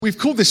We've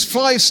called this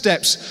 5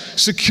 steps,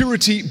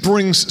 security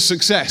brings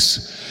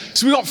success.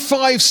 So we've got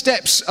 5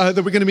 steps that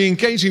we're going to be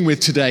engaging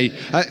with today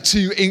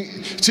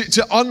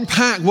to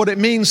unpack what it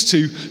means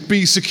to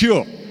be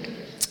secure.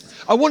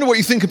 I wonder what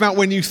you think about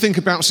when you think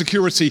about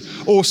security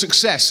or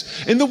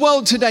success. In the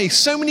world today,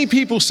 so many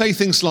people say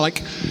things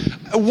like,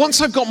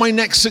 once I've got my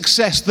next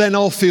success, then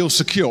I'll feel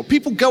secure.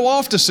 People go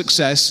after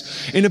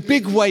success in a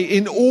big way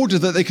in order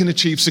that they can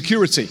achieve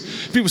security.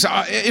 People say,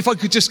 if I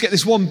could just get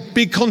this one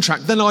big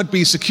contract, then I'd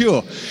be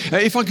secure.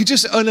 If I could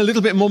just earn a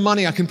little bit more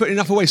money, I can put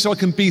enough away so I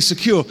can be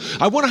secure.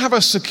 I want to have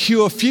a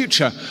secure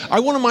future. I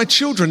want my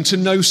children to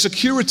know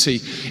security.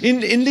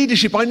 In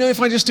leadership, I know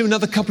if I just do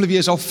another couple of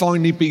years, I'll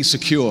finally be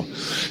secure.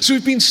 So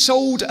we've been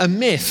sold a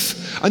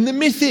myth. And the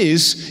myth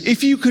is,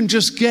 if you can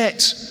just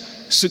get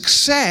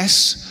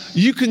success,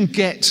 you can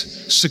get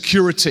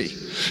security.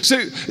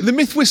 So the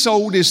myth we're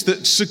sold is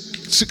that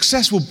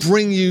success will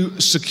bring you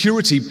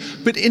security.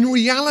 But in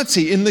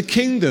reality, in the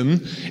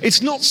kingdom,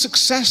 it's not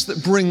success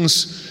that brings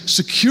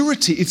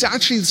security. It's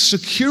actually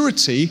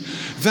security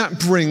that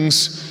brings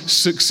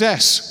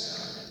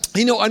success.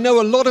 You know, I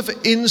know a lot of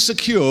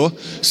insecure,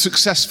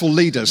 successful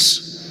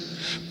leaders.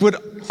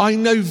 But I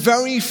know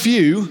very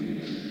few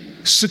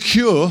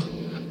secure,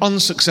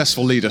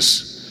 unsuccessful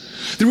leaders.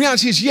 The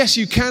reality is, yes,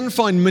 you can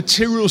find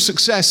material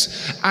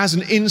success as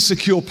an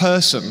insecure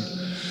person,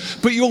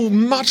 but you're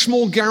much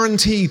more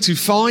guaranteed to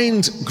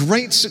find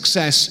great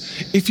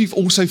success if you've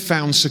also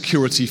found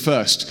security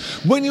first.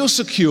 When you're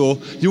secure,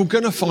 you're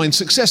going to find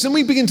success. Then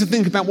we begin to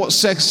think about what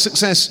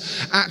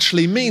success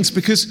actually means,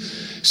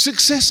 because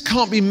success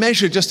can't be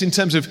measured just in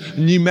terms of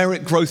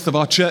numeric growth of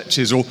our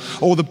churches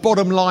or the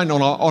bottom line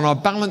on our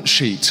balance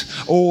sheet,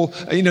 or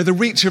the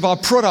reach of our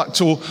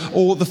product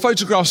or the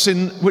photographs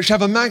in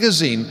whichever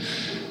magazine.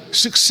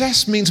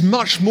 Success means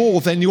much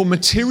more than your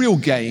material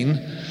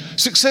gain.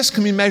 Success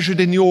can be measured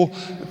in your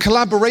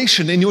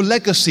collaboration, in your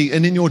legacy,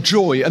 and in your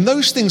joy. And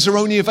those things are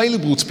only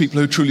available to people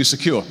who are truly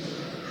secure.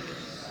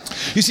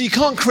 You see, you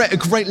can't create a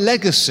great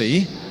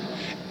legacy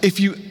if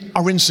you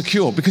are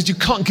insecure, because you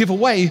can't give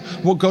away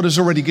what God has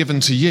already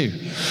given to you.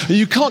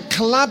 You can't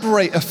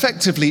collaborate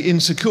effectively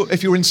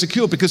if you're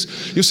insecure,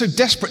 because you're so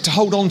desperate to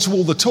hold on to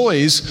all the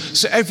toys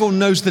so everyone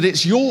knows that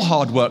it's your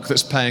hard work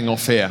that's paying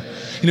off here.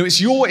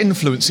 It's your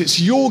influence, it's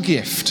your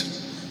gift.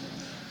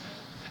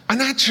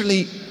 And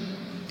actually,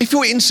 if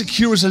you're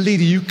insecure as a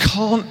leader, you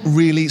can't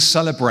really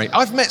celebrate.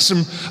 I've met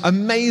some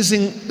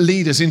amazing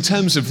leaders in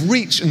terms of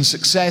reach and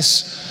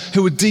success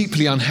who are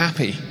deeply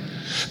unhappy,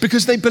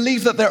 because they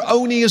believe that they're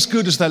only as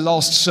good as their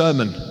last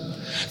sermon.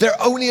 They're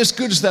only as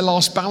good as their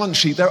last balance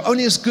sheet. They're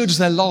only as good as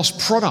their last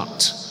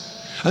product.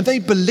 And they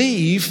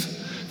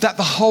believe that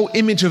the whole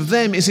image of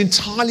them is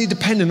entirely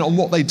dependent on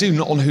what they do,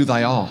 not on who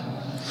they are.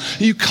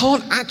 You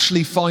can't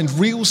actually find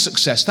real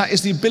success. That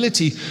is the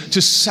ability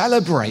to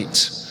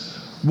celebrate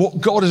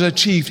what God has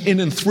achieved in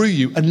and through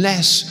you,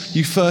 unless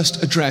you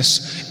first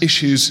address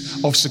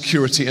issues of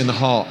security in the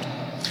heart.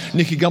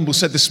 Nicky Gumbel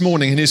said this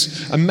morning in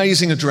his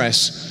amazing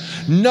address,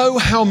 know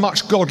how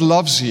much God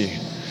loves you.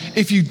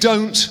 If you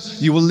don't,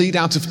 you will lead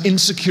out of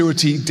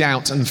insecurity,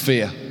 doubt, and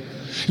fear.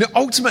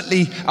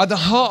 Ultimately, at the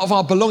heart of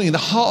our belonging, the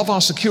heart of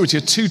our security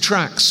are 2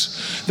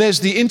 tracks. There's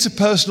the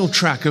interpersonal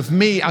track of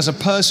me as a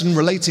person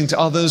relating to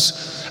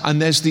others,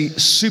 and there's the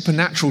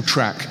supernatural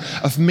track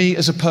of me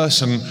as a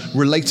person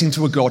relating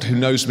to a God who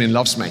knows me and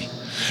loves me.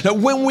 Now,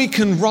 when we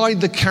can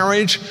ride the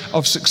carriage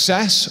of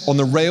success on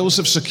the rails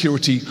of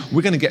security,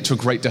 we're going to get to a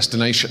great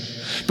destination.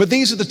 But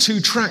these are the 2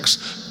 tracks: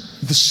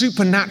 the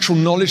supernatural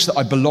knowledge that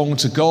I belong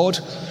to God,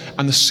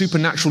 and the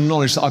supernatural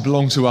knowledge that I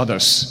belong to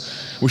others,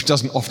 which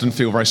doesn't often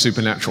feel very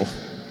supernatural.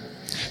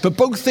 But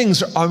both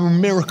things are a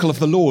miracle of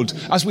the Lord.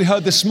 As we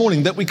heard this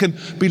morning, that we can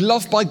be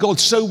loved by God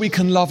so we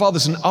can love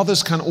others, and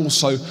others can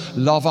also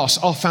love us.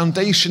 Our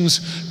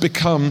foundations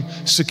become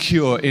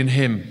secure in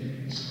Him.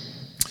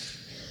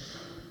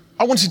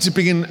 I wanted to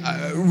begin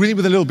really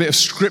with a little bit of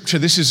scripture.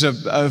 This is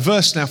a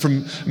verse now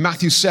from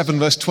Matthew 7,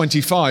 verse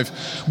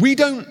 25. We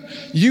don't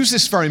use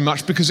this very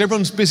much because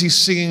everyone's busy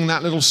singing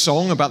that little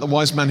song about the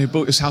wise man who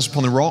built his house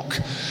upon the rock.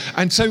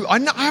 And so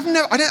I've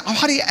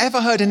hardly ever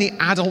heard any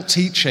adult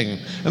teaching.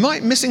 Am I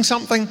missing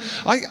something?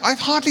 I've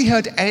hardly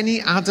heard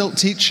any adult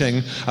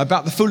teaching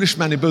about the foolish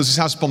man who builds his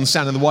house upon the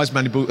sand and the wise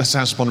man who built his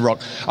house upon the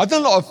rock. I've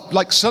done a lot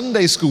of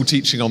Sunday school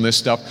teaching on this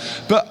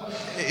stuff, but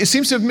it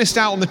seems to have missed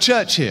out on the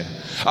church here.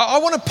 I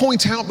want to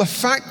point out the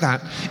fact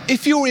that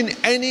if you're in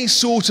any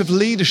sort of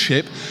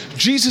leadership,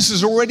 Jesus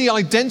has already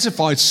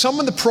identified some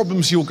of the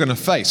problems you're going to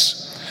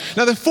face.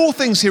 Now, there are 4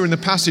 things here in the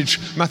passage,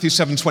 Matthew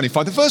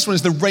 7:25. The first one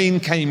is the rain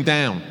came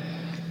down.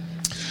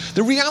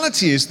 The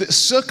reality is that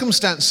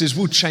circumstances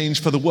will change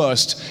for the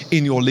worst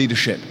in your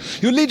leadership.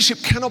 Your leadership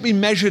cannot be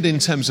measured in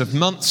terms of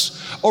months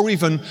or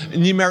even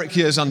numeric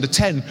years under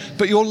 10,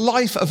 but your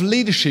life of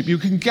leadership, you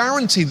can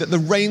guarantee that the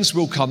rains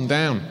will come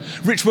down.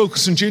 Rich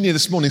Wilkerson Jr.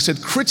 this morning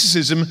said,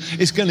 criticism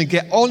is going to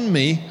get on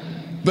me,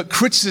 but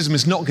criticism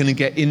is not going to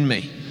get in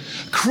me.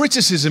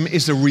 Criticism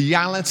is the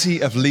reality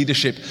of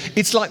leadership.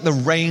 It's like the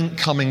rain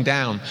coming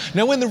down.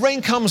 Now, when the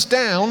rain comes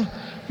down,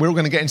 we're all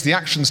going to get into the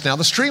actions now,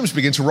 the streams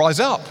begin to rise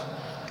up.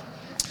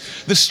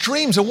 The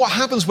streams are what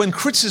happens when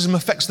criticism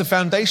affects the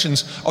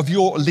foundations of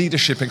your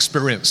leadership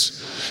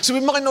experience. So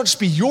it might not just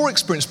be your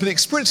experience, but the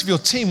experience of your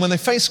team when they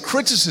face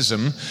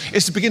criticism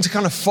is to begin to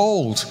kind of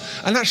fold,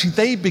 and actually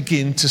they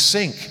begin to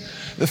sink.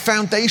 The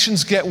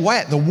foundations get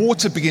wet, the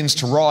water begins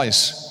to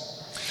rise.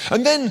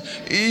 And then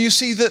you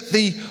see that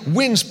the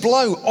winds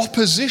blow,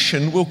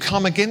 opposition will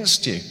come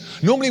against you.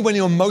 Normally when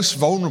you're most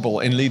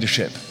vulnerable in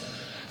leadership,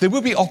 there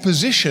will be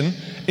opposition.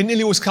 It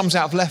nearly always comes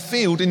out of left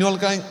field, and you're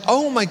going,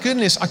 oh my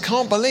goodness, I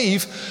can't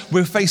believe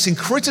we're facing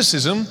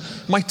criticism.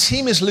 My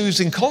team is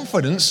losing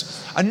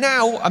confidence, and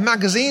now a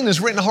magazine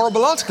has written a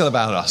horrible article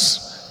about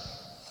us,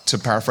 to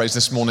paraphrase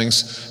this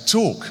morning's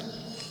talk.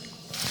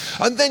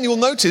 And then you'll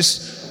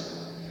notice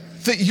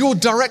that you're a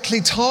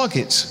direct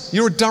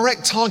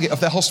target of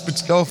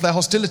their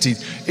hostility.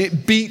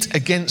 It beat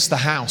against the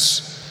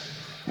house.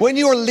 When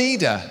you're a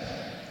leader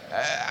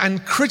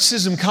and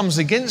criticism comes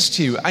against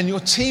you and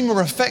your team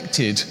are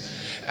affected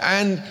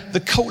and the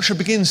culture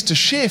begins to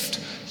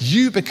shift,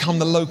 you become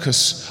the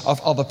locus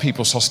of other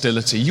people's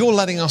hostility. You're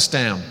letting us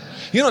down.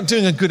 You're not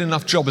doing a good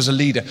enough job as a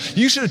leader.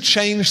 You should have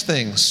changed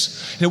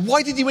things.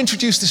 Why did you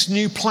introduce this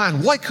new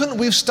plan? Why couldn't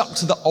we have stuck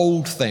to the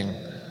old thing?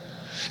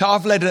 Now,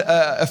 I've led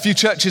a few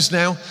churches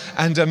now,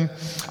 and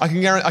I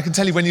can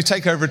tell you, when you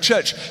take over a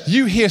church,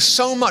 you hear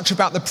so much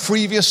about the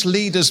previous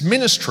leader's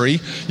ministry,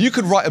 you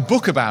could write a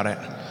book about it.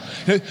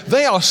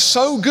 They are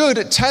so good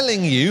at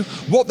telling you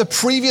what the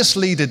previous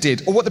leader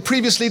did, or what the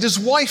previous leader's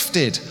wife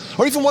did,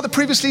 or even what the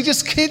previous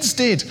leader's kids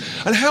did,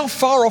 and how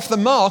far off the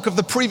mark of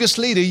the previous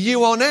leader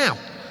you are now.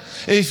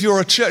 If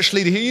you're a church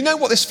leader here, you know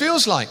what this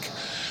feels like.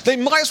 They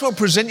might as well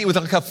present you with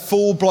like a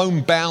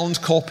full-blown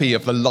bound copy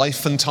of the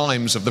life and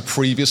times of the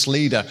previous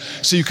leader,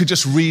 so you could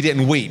just read it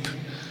and weep.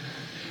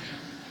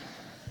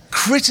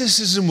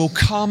 Criticism will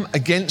come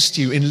against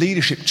you in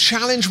leadership.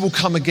 Challenge will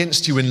come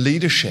against you in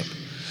leadership.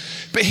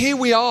 But here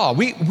we are.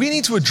 We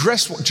need to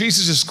address what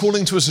Jesus is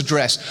calling to us to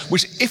address,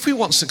 which if we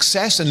want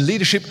success and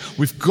leadership,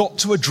 we've got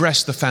to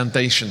address the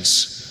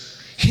foundations.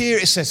 Here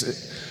it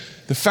says,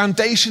 the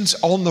foundations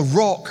on the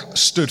rock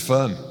stood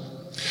firm.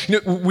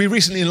 We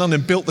recently in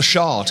London built the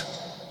Shard.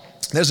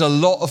 There's a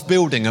lot of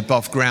building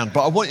above ground,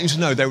 but I want you to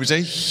know there is a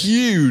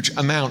huge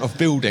amount of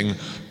building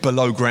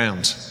below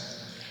ground.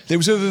 There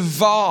was a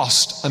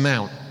vast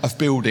amount of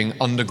building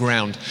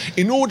underground.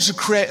 In order to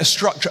create a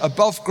structure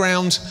above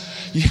ground,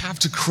 you have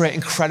to create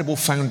incredible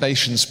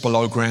foundations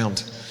below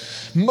ground.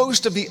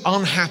 Most of the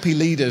unhappy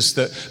leaders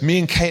that me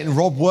and Kate and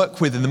Rob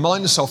work with in the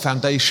Mind and Soul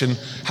Foundation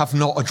have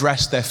not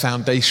addressed their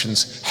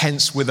foundations.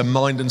 Hence, we're the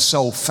Mind and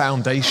Soul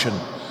Foundation.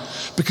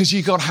 Because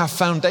you've got to have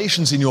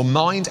foundations in your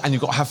mind and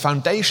you've got to have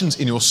foundations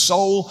in your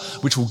soul,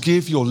 which will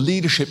give your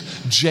leadership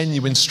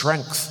genuine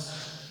strength.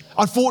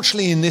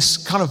 Unfortunately, in this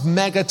kind of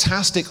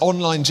megatastic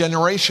online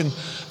generation,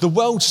 the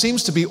world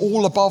seems to be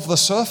all above the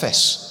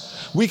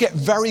surface. We get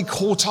very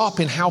caught up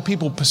in how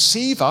people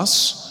perceive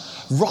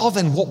us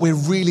rather than what we're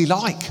really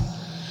like.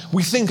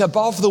 We think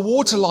above the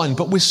waterline,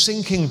 but we're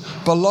sinking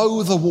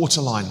below the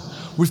waterline.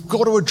 We've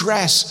got to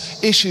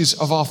address issues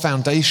of our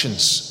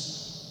foundations.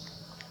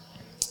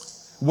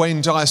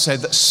 Wayne Dyer said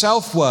that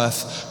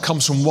self-worth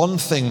comes from one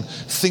thing,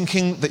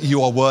 thinking that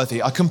you are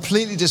worthy. I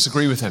completely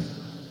disagree with him.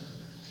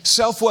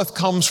 Self-worth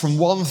comes from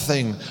one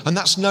thing, and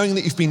that's knowing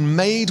that you've been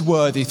made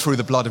worthy through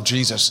the blood of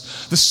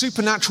Jesus. The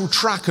supernatural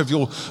track of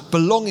your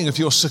belonging, of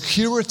your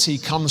security,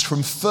 comes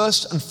from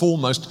first and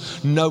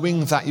foremost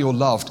knowing that you're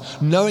loved,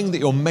 knowing that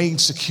you're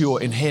made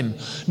secure in Him,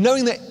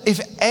 knowing that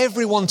if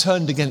everyone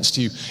turned against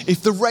you,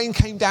 if the rain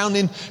came down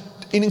in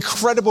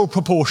incredible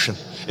proportion,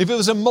 if it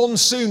was a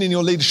monsoon in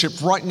your leadership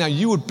right now,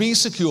 you would be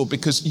secure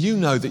because you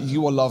know that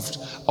you are loved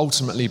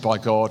ultimately by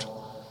God.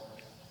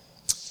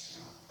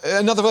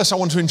 Another verse I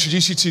want to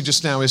introduce you to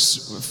just now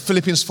is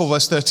Philippians 4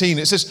 verse 13.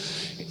 It says,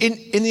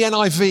 in the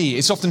NIV,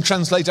 it's often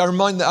translated,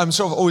 I'm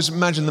sort of always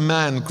imagine the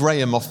man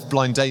Graham off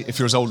Blind Date, if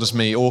you're as old as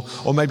me, or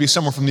maybe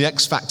someone from the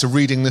X Factor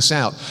reading this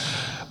out.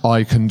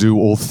 I can do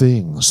all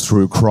things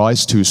through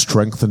Christ who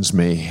strengthens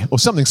me, or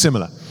something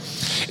similar.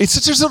 It's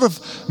such a sort of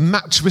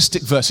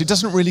machoistic verse. It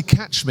doesn't really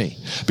catch me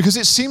because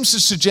it seems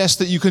to suggest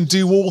that you can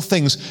do all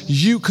things.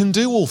 You can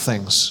do all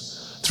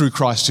things through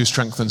Christ who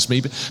strengthens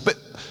me.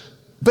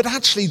 But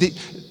actually,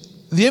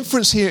 the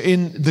inference here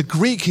in the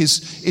Greek is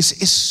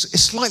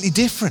slightly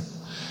different.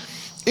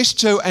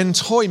 Isto en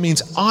toi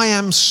means I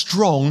am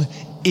strong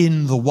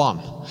in the one.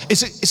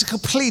 It's a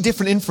completely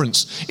different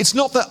inference. It's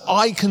not that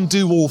I can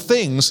do all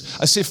things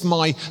as if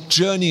my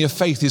journey of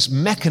faith is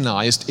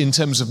mechanized in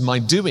terms of my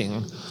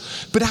doing,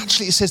 but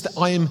actually it says that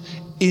I am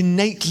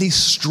innately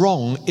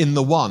strong in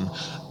the one.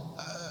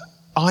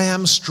 I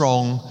am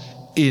strong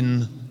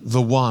in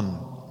the one.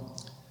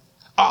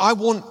 I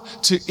want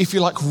to, if you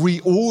like,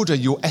 reorder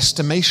your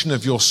estimation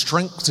of your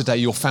strength today,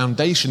 your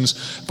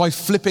foundations, by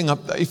flipping up,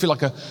 if you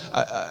like,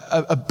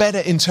 a better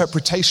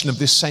interpretation of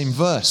this same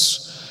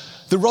verse.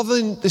 That rather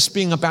than this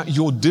being about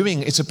your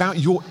doing, it's about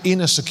your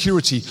inner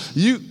security.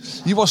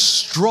 You are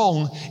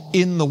strong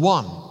in the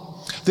one.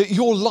 that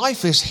your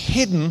life is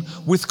hidden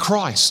with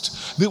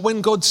Christ. That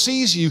when God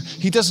sees you,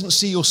 he doesn't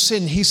see your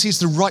sin, he sees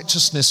the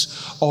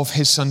righteousness of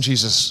his son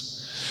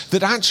Jesus.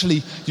 That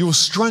actually your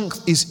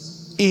strength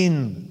is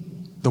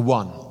in the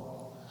one.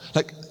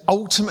 Like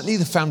ultimately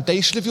the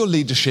foundation of your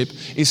leadership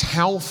is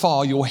how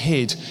far you're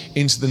hid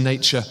into the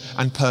nature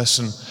and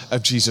person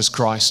of Jesus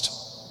Christ.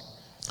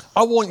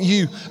 I want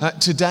you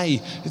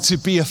today to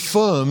be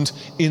affirmed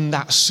in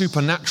that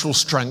supernatural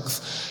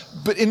strength.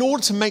 But in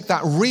order to make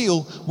that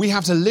real, we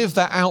have to live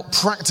that out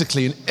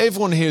practically. And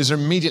everyone here is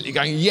immediately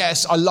going,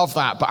 yes, I love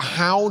that. But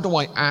how do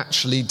I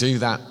actually do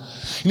that?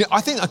 You know,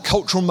 I think a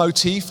cultural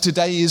motif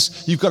today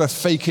is you've got to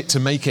fake it to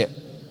make it.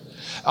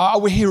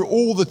 We hear it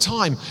all the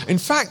time. In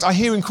fact, I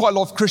hear in quite a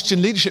lot of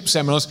Christian leadership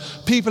seminars,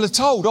 people are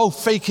told, oh,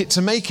 fake it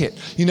to make it.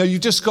 You know,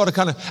 you've just got to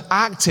kind of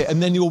act it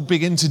and then you'll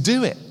begin to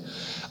do it.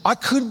 I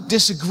couldn't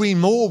disagree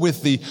more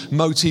with the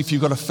motif,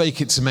 you've got to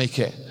fake it to make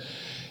it.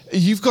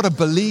 You've got to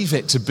believe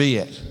it to be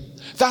it.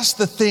 That's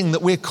the thing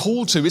that we're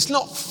called to. It's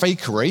not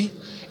fakery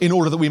in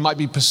order that we might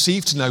be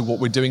perceived to know what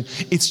we're doing.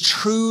 It's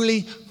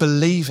truly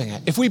believing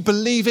it. If we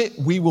believe it,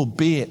 we will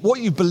be it. What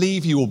you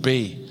believe, you will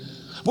be.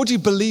 What do you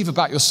believe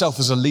about yourself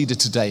as a leader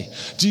today?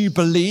 Do you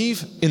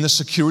believe in the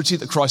security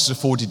that Christ has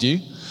afforded you?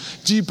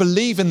 Do you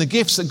believe in the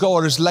gifts that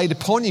God has laid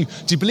upon you?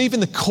 Do you believe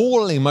in the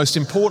calling, most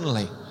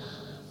importantly,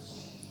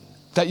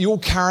 that you're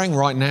carrying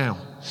right now?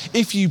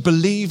 If you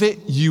believe it,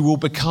 you will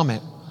become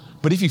it.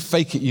 But if you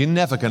fake it, you're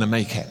never going to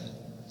make it.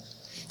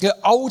 Yeah,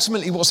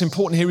 ultimately, what's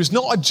important here is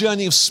not a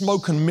journey of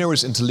smoke and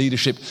mirrors into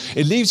leadership.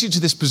 It leads you to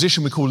this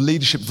position we call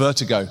leadership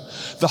vertigo.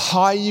 The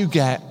higher you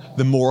get,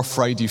 the more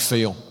afraid you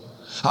feel.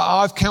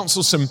 I've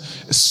counseled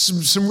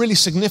some really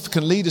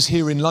significant leaders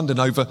here in London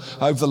over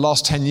the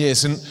last 10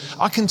 years. And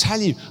I can tell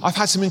you, I've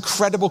had some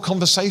incredible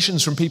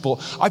conversations from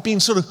people I've been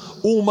sort of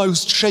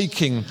almost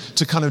shaking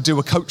to kind of do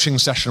a coaching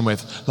session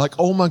with. Like,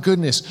 oh my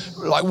goodness,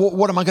 like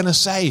what am I going to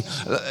say?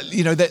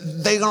 You know,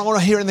 they don't want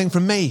to hear anything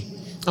from me.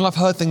 And I've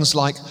heard things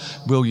like,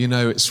 well, you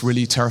know, it's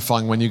really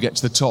terrifying when you get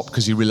to the top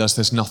because you realize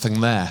there's nothing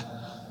there.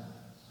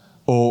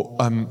 Or,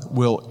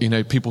 well, you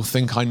know, people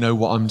think I know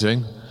what I'm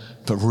doing,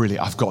 but really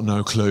I've got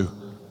no clue.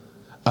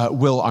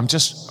 Will, I'm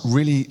just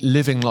really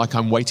living like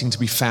I'm waiting to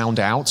be found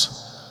out.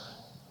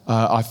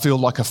 I feel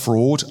like a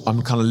fraud.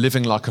 I'm kind of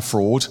living like a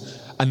fraud.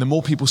 And the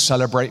more people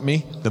celebrate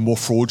me, the more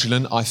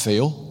fraudulent I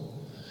feel.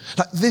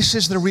 Like, this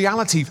is the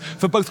reality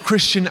for both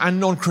Christian and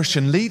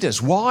non-Christian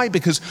leaders. Why?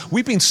 Because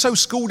we've been so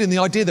schooled in the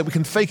idea that we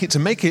can fake it to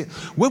make it.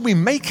 When we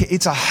make it,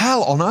 it's a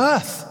hell on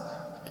earth.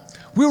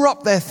 We're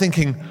up there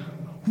thinking,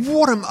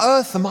 what on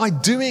earth am I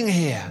doing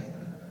here?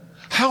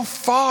 How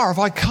far have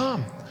I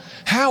come?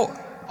 How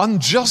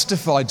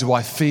unjustified do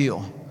I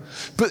feel?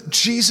 But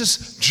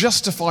Jesus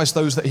justifies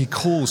those that he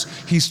calls.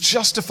 He's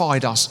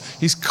justified us.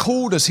 He's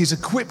called us. He's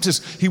equipped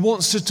us. He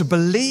wants us to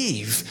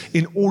believe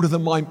in order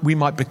that we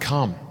might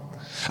become.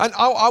 And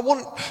I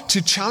want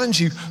to challenge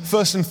you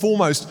first and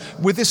foremost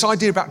with this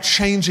idea about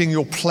changing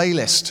your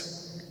playlist.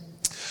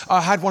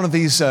 I had one of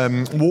these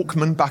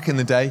Walkman back in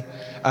the day.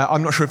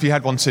 I'm not sure if you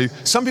had one too.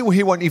 Some people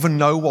here won't even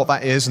know what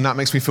that is, and that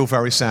makes me feel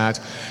very sad.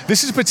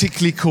 This is a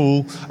particularly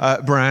cool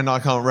brand. I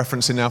can't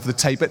reference it now for the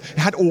tape, but it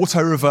had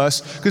auto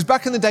reverse. Because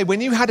back in the day,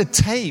 when you had a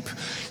tape,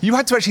 you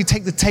had to actually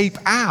take the tape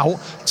out,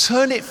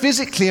 turn it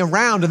physically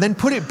around, and then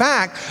put it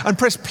back and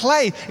press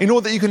play in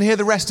order that you can hear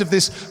the rest of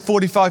this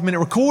 45-minute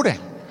recording.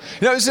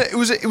 You know,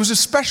 it was a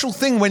special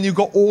thing when you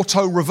got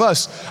auto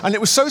reverse, and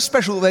it was so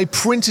special that they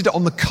printed it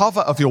on the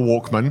cover of your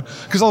Walkman,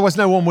 because otherwise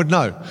no one would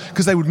know,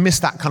 because they would miss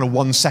that kind of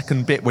 1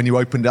 second bit when you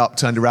opened it up,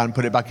 turned around,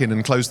 put it back in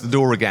and closed the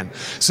door again.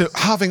 So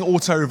having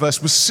auto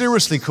reverse was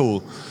seriously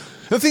cool.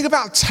 The thing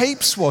about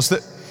tapes was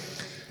that,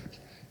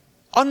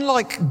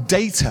 unlike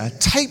data,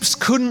 tapes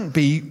couldn't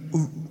be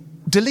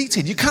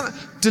deleted. You can't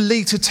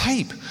delete a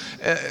tape.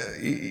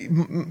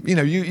 You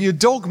know, your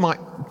dog might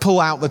pull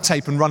out the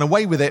tape and run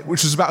away with it,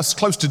 which was about as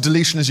close to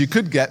deletion as you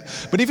could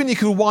get. But even if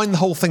you could wind the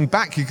whole thing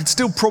back, you could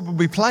still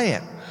probably play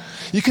it.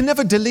 You can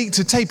never delete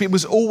a tape. It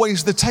was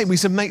always the tape. We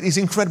used to make these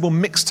incredible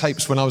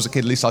mixtapes when I was a kid.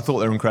 At least I thought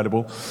they were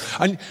incredible.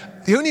 And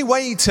the only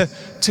way to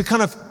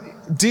kind of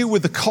deal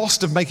with the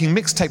cost of making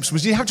mixtapes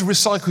was you have to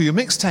recycle your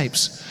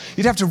mixtapes.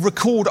 You'd have to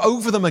record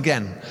over them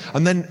again.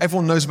 And then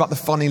everyone knows about the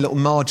funny little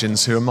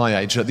margins who are my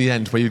age at the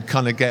end, where you'd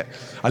kind of get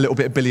a little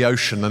bit of Billy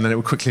Ocean and then it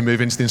would quickly move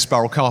into the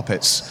Spiral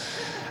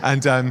Carpets.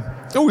 And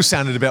it always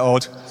sounded a bit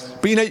odd.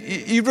 But you know,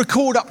 you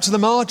record up to the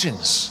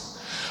margins.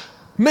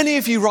 Many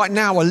of you right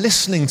now are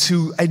listening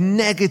to a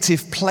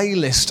negative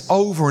playlist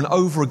over and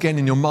over again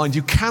in your mind.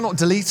 You cannot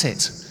delete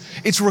it.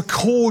 It's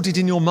recorded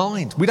in your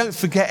mind. We don't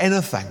forget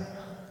anything.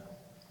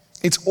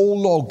 It's all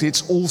logged,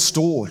 it's all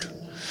stored.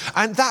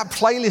 And that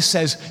playlist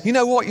says, you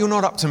know what, you're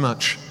not up to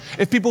much.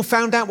 If people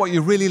found out what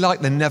you really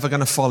like, they're never going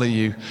to follow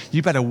you.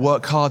 You better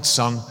work hard,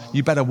 son.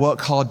 You better work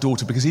hard,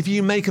 daughter, because if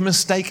you make a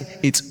mistake,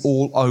 it's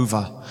all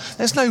over.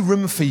 There's no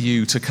room for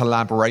you to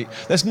collaborate.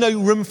 There's no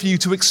room for you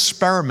to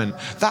experiment.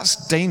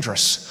 That's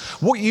dangerous.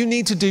 What you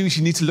need to do is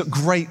you need to look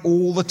great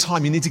all the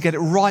time. You need to get it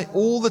right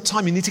all the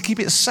time. You need to keep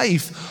it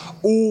safe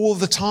all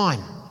the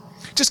time.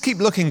 just keep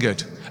looking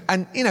good.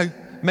 And,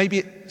 maybe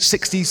at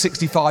 60,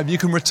 65, you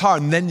can retire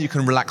and then you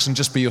can relax and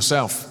just be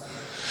yourself.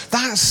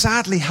 That's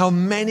sadly how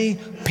many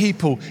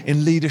people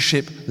in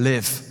leadership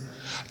live.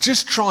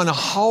 Just trying to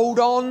hold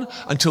on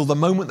until the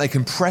moment they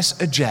can press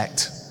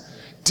eject,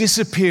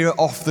 disappear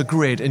off the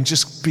grid and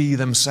just be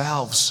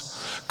themselves.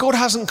 God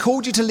hasn't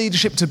called you to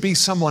leadership to be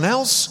someone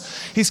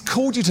else. He's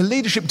called you to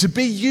leadership to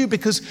be you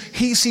because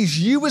he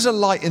sees you as a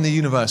light in the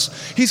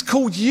universe. He's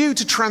called you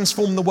to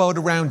transform the world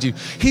around you.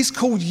 He's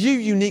called you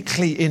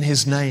uniquely in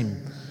his name.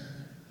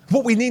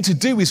 What we need to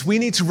do is we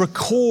need to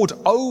record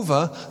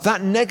over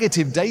that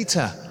negative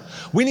data.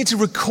 We need to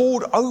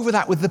record over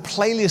that with the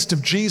playlist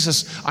of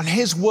Jesus and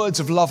his words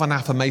of love and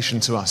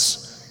affirmation to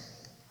us.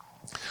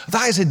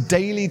 That is a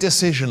daily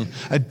decision,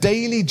 a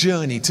daily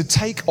journey to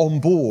take on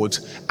board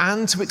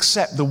and to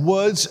accept the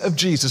words of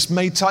Jesus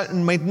made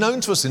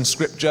known to us in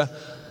Scripture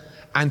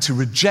and to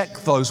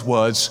reject those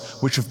words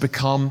which have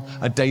become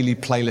a daily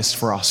playlist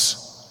for us.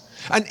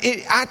 And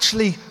it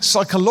actually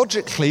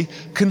psychologically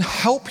can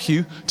help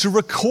you to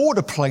record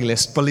a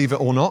playlist, believe it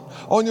or not,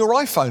 on your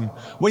iPhone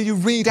where you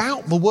read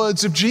out the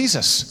words of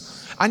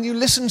Jesus and you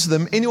listen to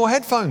them in your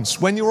headphones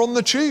when you're on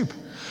the tube.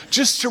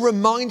 Just to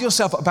remind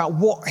yourself about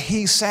what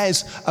he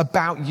says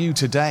about you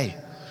today.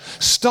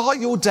 Start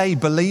your day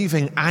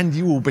believing and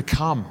you will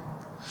become.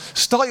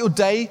 Start your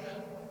day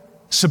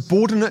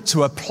subordinate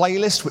to a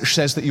playlist which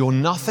says that you're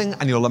nothing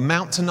and you'll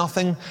amount to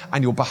nothing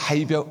and your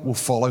behavior will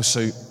follow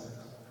suit.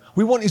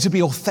 We want you to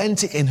be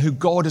authentic in who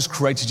God has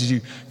created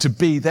you to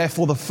be.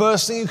 Therefore, the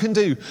first thing you can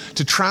do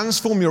to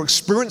transform your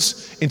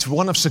experience into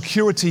one of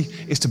security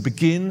is to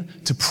begin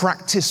to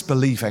practice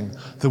believing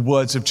the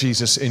words of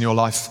Jesus in your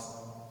life.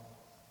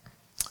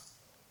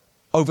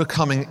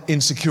 Overcoming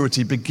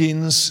insecurity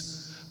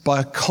begins by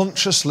a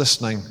conscious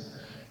listening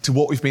to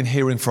what we've been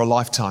hearing for a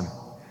lifetime.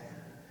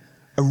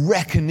 A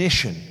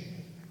recognition,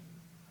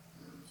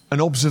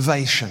 an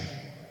observation,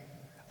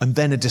 and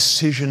then a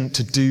decision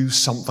to do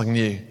something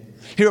new.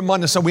 Here at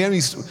Minus, so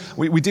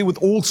we deal with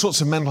all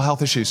sorts of mental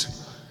health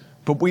issues,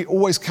 but we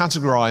always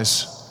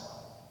categorize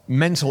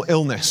mental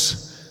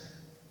illness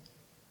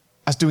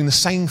as doing the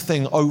same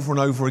thing over and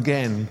over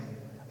again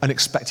and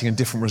expecting a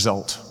different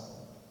result.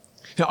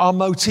 Our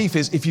motif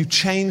is if you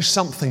change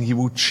something, you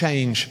will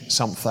change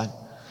something.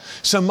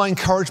 So my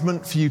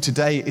encouragement for you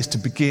today is to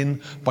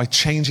begin by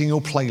changing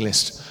your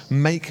playlist.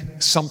 Make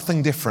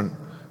something different.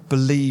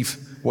 Believe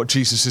what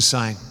Jesus is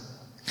saying.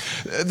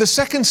 The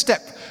second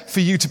step for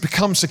you to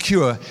become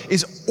secure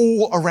is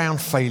all around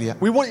failure.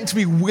 We want you to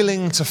be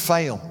willing to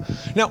fail.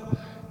 Now,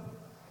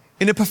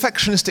 in a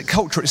perfectionistic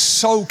culture, it's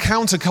so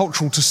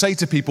countercultural to say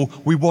to people,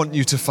 we want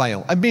you to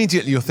fail.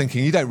 Immediately you're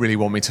thinking, you don't really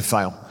want me to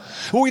fail.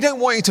 Well, we don't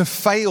want you to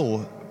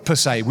fail per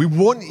se. We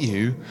want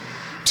you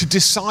to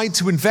decide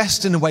to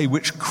invest in a way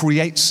which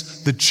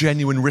creates the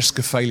genuine risk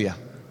of failure.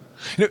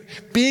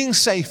 Being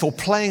safe or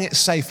playing it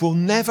safe will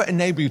never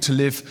enable you to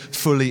live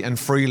fully and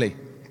freely.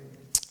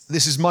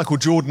 This is Michael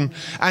Jordan.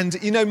 And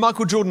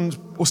Michael Jordan's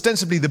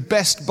ostensibly the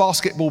best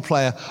basketball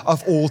player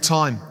of all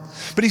time.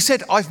 But he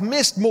said, I've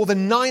missed more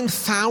than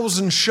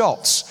 9,000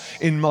 shots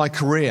in my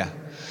career.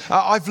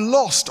 I've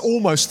lost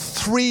almost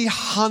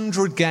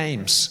 300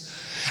 games.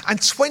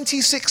 And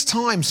 26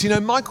 times,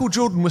 Michael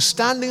Jordan was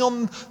standing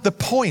on the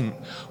point,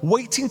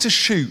 waiting to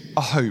shoot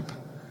a hoop.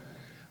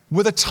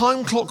 Where the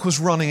time clock was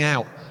running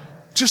out,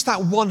 just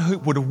that one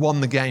hoop would have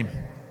won the game.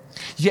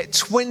 Yet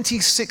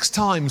 26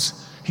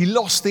 times, he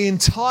lost the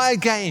entire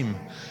game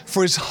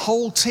for his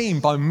whole team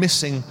by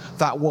missing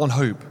that one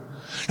hoop.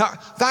 Now,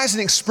 that is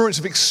an experience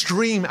of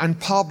extreme and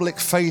public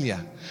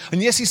failure.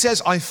 And yes, he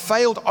says, I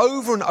failed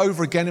over and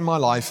over again in my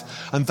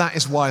life, and that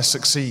is why I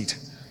succeed.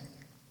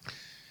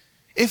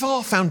 If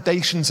our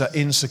foundations are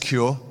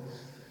insecure,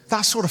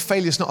 that sort of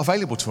failure is not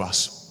available to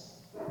us.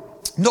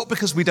 Not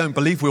because we don't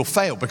believe we'll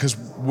fail, because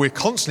we're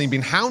constantly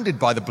being hounded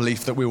by the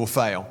belief that we will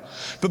fail,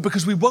 but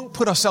because we won't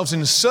put ourselves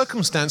in a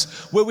circumstance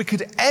where we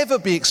could ever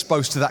be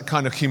exposed to that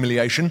kind of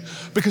humiliation,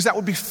 because that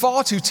would be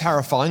far too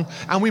terrifying,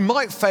 and we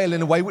might fail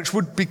in a way which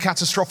would be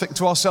catastrophic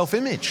to our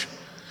self-image.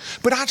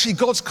 But actually,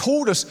 God's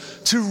called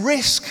us to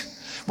risk.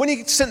 When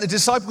he sent the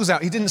disciples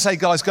out, he didn't say,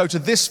 guys, go to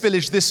this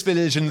village,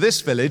 and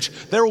this village.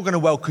 They're all going to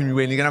welcome you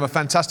in. You're going to have a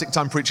fantastic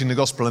time preaching the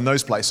gospel in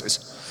those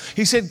places.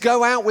 He said,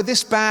 go out with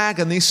this bag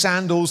and these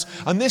sandals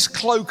and this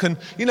cloak. And,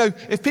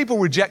 if people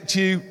reject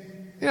you,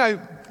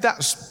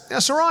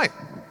 that's all right.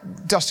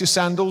 Dust your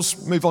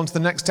sandals, move on to the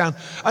next town.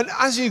 And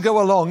as you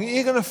go along,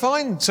 you're going to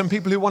find some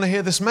people who want to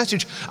hear this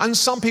message and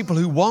some people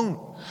who won't.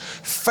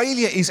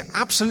 Failure is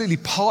absolutely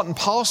part and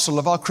parcel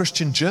of our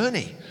Christian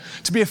journey.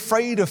 To be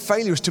afraid of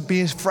failure is to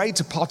be afraid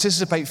to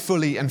participate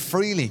fully and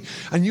freely.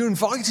 And you're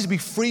invited to be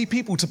free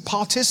people to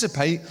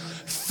participate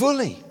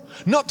fully.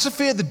 Not to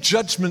fear the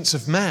judgments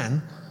of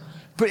man,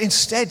 but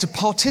instead to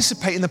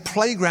participate in the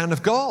playground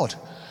of God.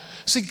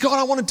 Say, God,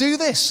 I want to do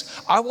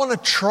this. I want to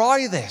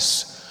try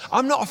this.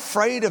 I'm not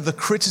afraid of the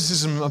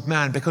criticism of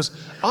man because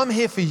I'm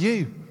here for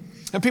you.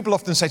 And people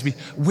often say to me,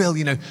 Will,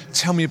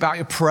 tell me about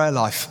your prayer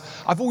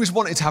life. I've always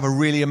wanted to have a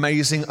really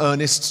amazing,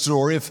 earnest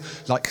story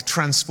of like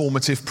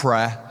transformative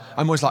prayer.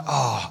 I'm always like,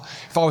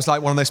 if I was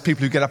like one of those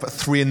people who get up at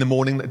 3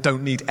 a.m. that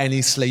don't need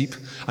any sleep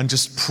and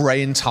just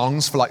pray in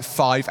tongues for like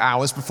 5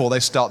 hours before they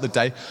start the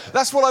day.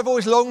 That's what I've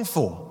always longed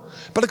for.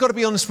 But I've got to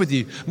be honest with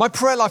you. My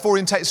prayer life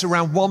orientates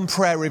around one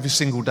prayer every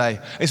single day.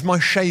 It's my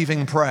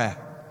shaving prayer.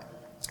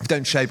 If you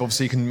don't shave,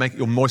 obviously you can make it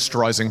your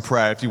moisturizing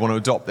prayer if you want to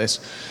adopt this.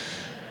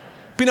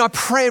 But I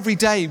pray every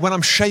day when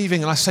I'm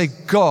shaving and I say,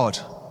 God,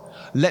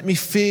 let me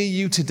fear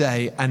you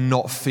today and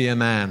not fear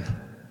man.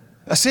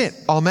 That's it.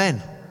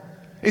 Amen.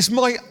 It's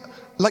my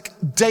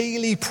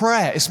daily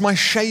prayer. It's my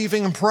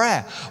shaving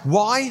prayer.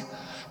 Why?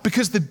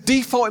 Because the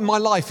default in my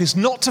life is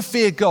not to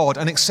fear God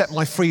and accept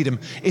my freedom.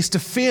 It's to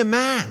fear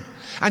man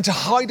and to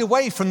hide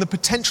away from the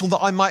potential that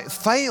I might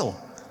fail.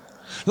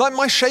 Like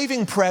my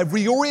shaving prayer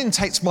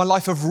reorientates my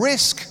life of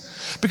risk.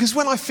 Because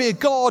when I fear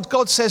God,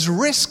 God says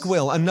risk,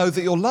 Will, and know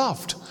that you're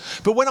loved.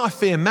 But when I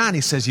fear man,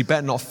 he says you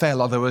better not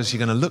fail, otherwise you're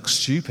going to look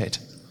stupid.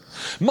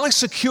 My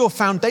secure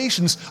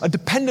foundations are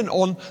dependent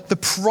on the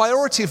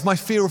priority of my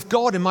fear of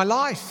God in my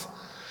life.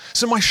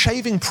 So my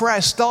shaving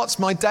prayer starts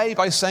my day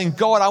by saying,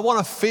 God, I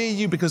want to fear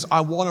you because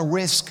I want to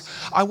risk.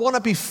 I want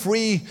to be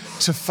free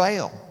to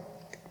fail.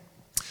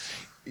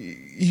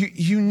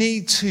 You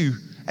need to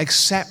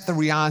accept the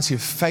reality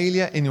of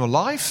failure in your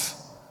life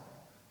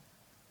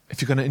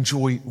if you're going to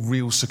enjoy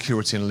real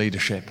security and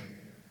leadership.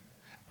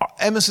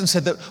 Emerson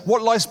said that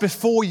what lies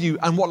before you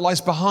and what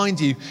lies behind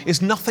you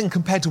is nothing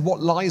compared to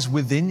what lies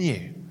within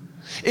you.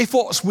 If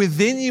what's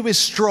within you is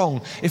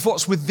strong, if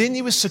what's within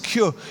you is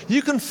secure,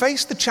 you can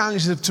face the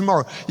challenges of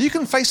tomorrow. You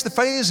can face the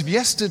failures of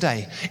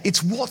yesterday.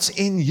 It's what's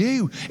in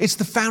you. It's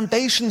the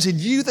foundations in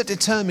you that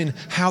determine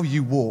how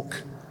you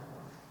walk.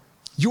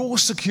 Your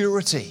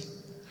security,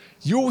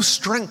 your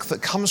strength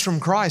that comes from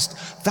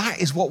Christ,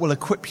 that is what will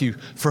equip you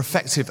for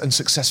effective and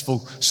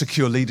successful,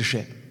 secure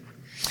leadership.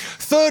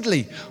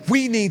 Thirdly,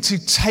 we need to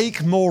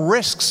take more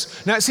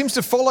risks. Now, it seems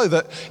to follow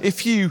that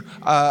if you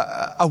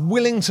are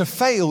willing to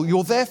fail,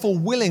 you're therefore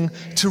willing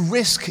to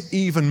risk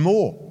even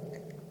more.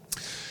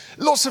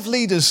 Lots of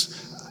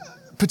leaders,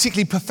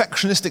 particularly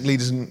perfectionistic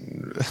leaders,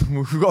 and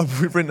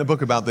we've written a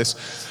book about this,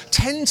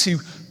 tend to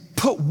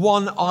put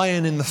one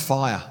iron in the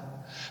fire.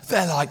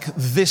 They're like,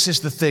 this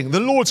is the thing.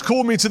 The Lord's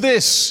called me to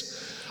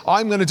this.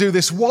 I'm going to do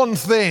this one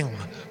thing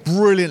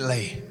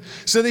brilliantly.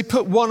 So they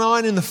put one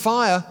iron in the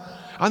fire.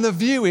 And the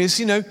view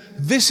is,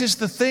 this is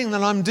the thing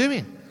that I'm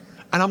doing.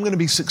 And I'm going to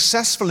be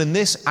successful in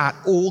this at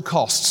all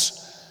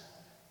costs.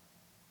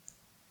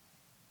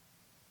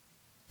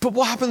 But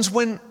what happens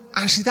when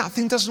actually that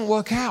thing doesn't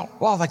work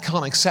out? Well, they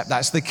can't accept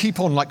that. So they keep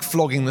on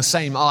flogging the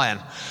same iron.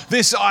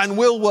 This iron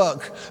will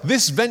work.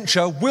 This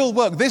venture will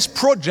work. This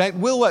project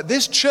will work.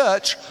 This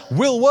church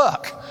will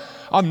work.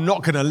 I'm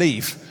not going to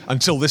leave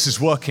until this is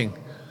working.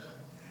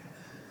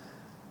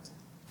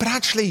 But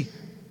actually,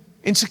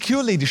 in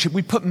secure leadership,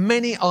 we put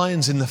many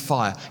irons in the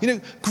fire.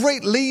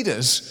 Great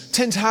leaders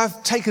tend to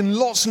have taken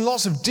lots and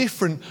lots of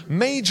different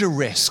major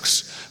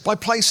risks by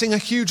placing a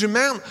huge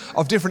amount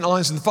of different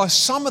irons in the fire.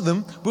 Some of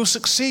them will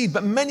succeed,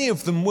 but many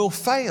of them will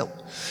fail.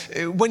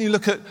 When you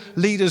look at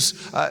leaders,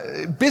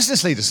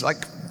 business leaders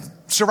like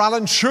Sir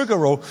Alan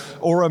Sugar or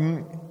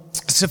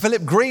Sir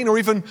Philip Green or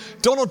even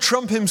Donald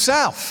Trump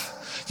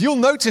himself, you'll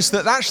notice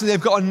that actually they've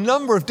got a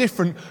number of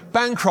different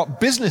bankrupt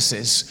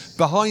businesses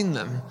behind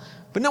them.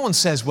 But no one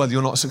says, well,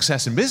 you're not a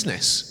success in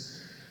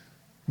business.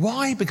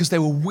 Why? Because they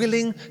were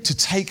willing to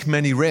take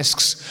many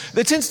risks.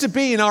 There tends to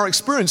be, in our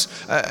experience,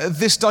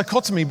 this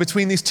dichotomy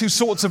between these two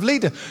sorts of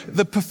leader.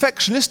 The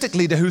perfectionistic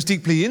leader who's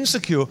deeply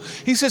insecure,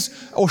 he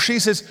says, or she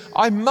says,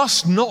 I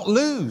must not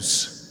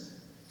lose.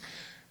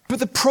 But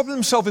the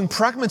problem-solving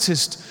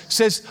pragmatist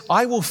says,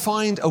 I will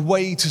find a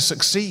way to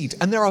succeed.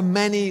 And there are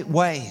many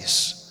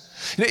ways.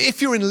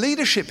 If you're in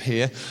leadership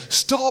here,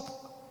 stop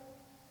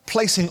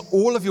placing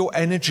all of your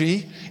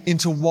energy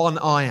into one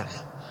iron.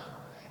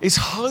 It's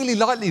highly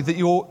likely that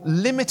you're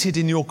limited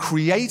in your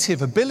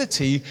creative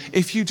ability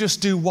if you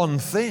just do one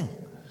thing.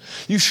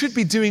 You should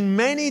be doing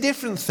many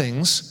different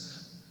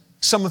things.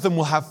 Some of them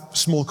will have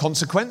small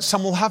consequence,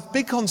 some will have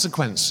big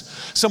consequence.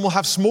 Some will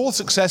have small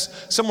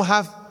success, some will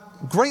have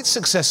great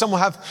success, some will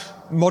have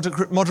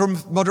moderate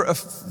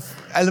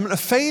element of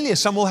failure,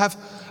 some will have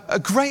a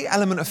great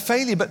element of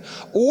failure, but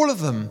all of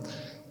them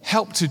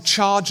help to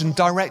charge and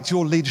direct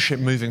your leadership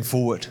moving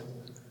forward.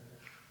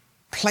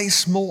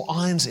 Place more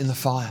irons in the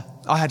fire.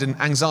 I had an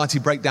anxiety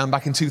breakdown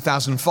back in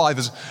 2005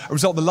 as a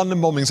result of the London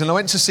bombings, and I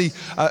went to see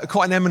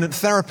quite an eminent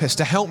therapist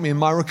to help me in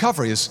my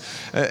recovery.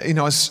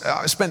 I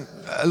spent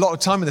a lot of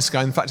time with this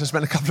guy. In fact, I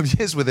spent a couple of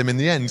years with him in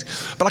the end.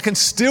 But I can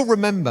still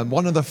remember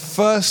one of the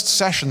first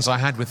sessions I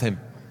had with him.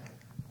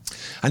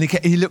 And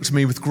he looked at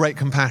me with great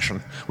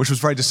compassion, which was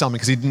very disarming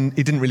because he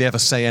didn't really ever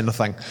say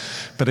anything.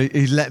 But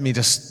he let me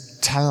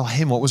just tell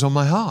him what was on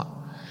my heart.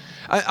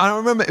 I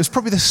remember it was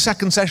probably the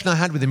second session I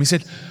had with him. He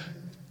said,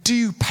 do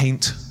you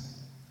paint?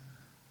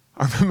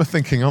 I remember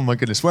thinking, oh my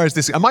goodness, where is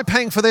this? Am I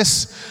paying for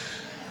this?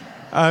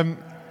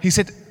 He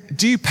said,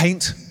 do you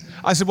paint?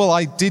 I said, well,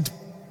 I did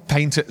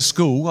paint at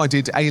school. I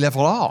did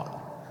A-level art.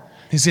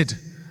 He said,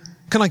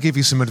 can I give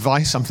you some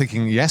advice? I'm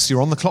thinking, yes,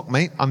 you're on the clock,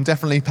 mate. I'm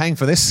definitely paying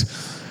for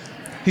this.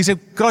 He said,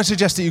 could I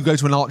suggest that you go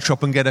to an art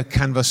shop and get a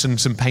canvas and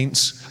some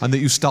paints and that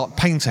you start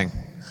painting?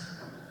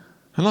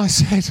 And I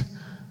said,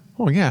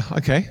 oh, yeah,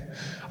 okay.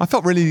 I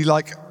felt really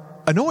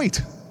annoyed.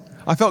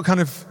 I felt kind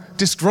of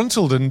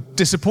disgruntled and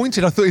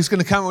disappointed. I thought he was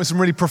going to come up with some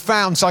really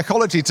profound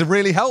psychology to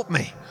really help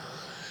me.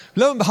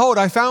 Lo and behold,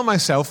 I found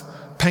myself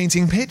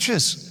painting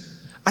pictures.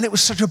 And it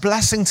was such a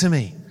blessing to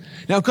me.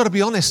 Now, I've got to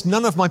be honest,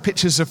 none of my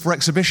pictures are for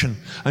exhibition,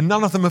 and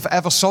none of them have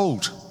ever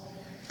sold.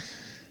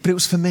 But it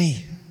was for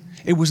me.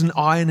 It was an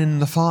iron in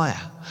the fire.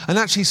 And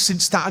actually,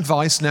 since that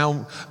advice,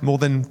 now more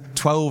than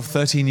 12,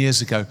 13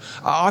 years ago,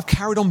 I've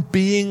carried on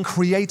being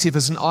creative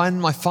as an iron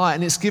in my fire,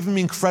 and it's given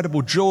me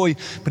incredible joy,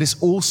 but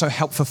it's also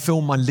helped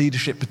fulfill my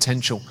leadership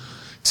potential.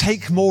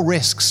 Take more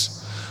risks.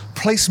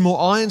 Place more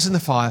irons in the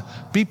fire.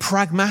 Be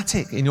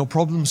pragmatic in your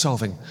problem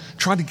solving.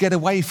 Try to get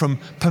away from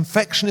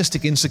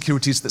perfectionistic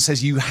insecurities that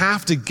says you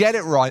have to get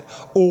it right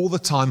all the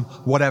time,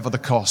 whatever the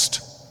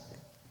cost.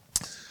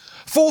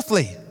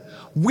 Fourthly,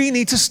 we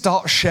need to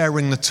start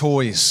sharing the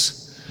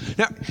toys.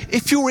 Now,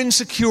 if you're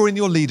insecure in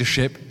your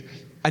leadership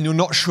and you're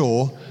not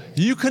sure,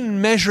 you can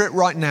measure it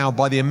right now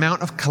by the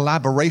amount of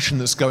collaboration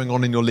that's going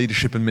on in your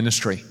leadership and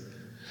ministry.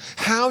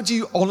 How do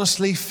you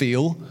honestly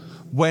feel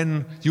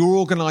when your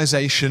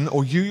organization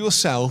or you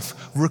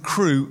yourself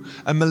recruit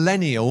a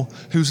millennial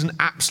who's an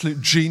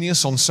absolute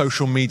genius on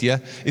social media,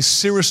 is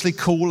seriously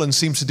cool and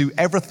seems to do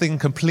everything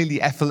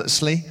completely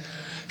effortlessly,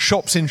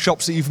 shops in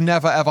shops that you've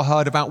never ever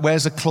heard about,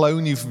 wears a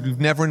clone you've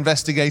never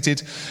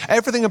investigated.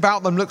 Everything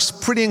about them looks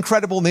pretty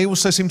incredible, and they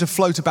also seem to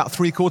float about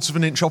 3/4 of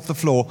an inch off the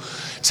floor.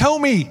 Tell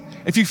me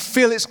if you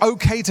feel it's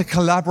okay to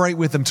collaborate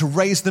with them, to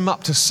raise them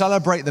up, to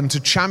celebrate them,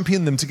 to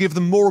champion them, to give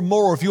them more and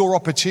more of your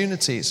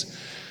opportunities.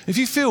 If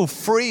you feel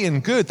free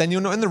and good, then you're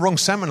not in the wrong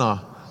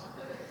seminar.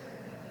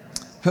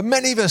 But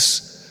many of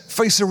us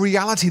face a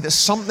reality that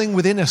something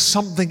within us,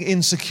 something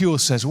insecure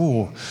says,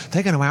 oh,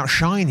 they're going to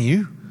outshine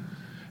you.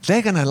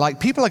 They're going to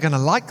people are going to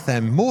like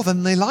them more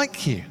than they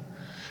like you.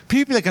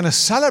 People are going to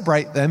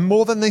celebrate them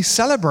more than they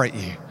celebrate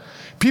you.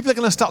 People are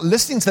going to start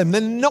listening to them. They're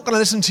not going to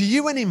listen to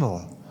you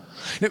anymore.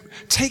 You know,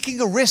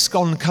 taking a risk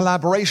on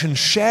collaboration,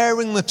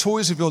 sharing the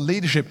toys of your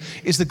leadership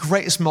is the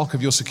greatest mark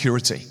of your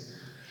security.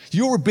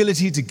 Your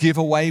ability to give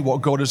away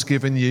what God has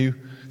given you,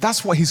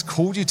 that's what He's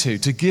called you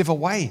to give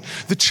away.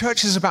 The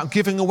church is about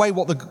giving away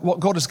what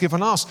God has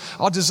given us.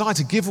 Our desire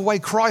to give away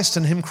Christ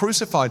and Him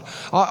crucified.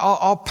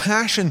 Our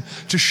passion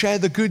to share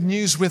the good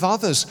news with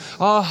others.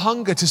 Our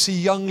hunger to see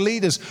young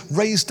leaders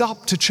raised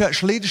up to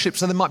church leadership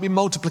so there might be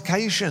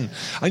multiplication.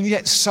 And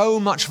yet so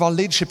much of our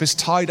leadership is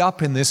tied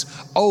up in this,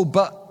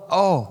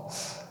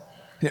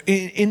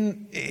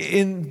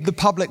 In the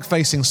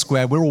public-facing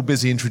square, we're all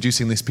busy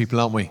introducing these people,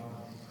 aren't we?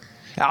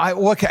 I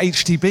work at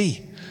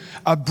HTB.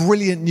 A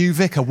brilliant new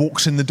vicar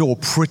walks in the door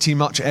pretty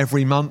much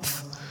every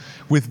month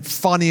with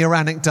funnier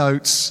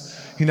anecdotes,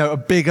 a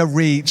bigger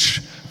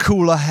reach,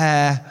 cooler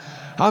hair.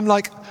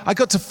 I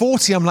got to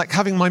 40, I'm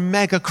having my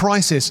mega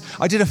crisis.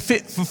 I did a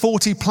Fit for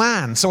 40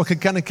 plan so I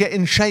could kind of get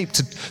in shape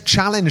to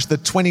challenge the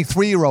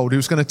 23-year-old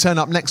who's going to turn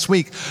up next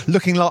week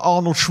looking like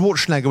Arnold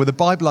Schwarzenegger with a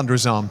Bible under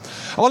his arm.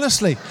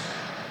 Honestly,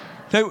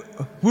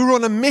 we were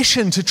on a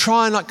mission to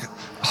try and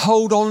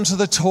hold on to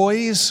the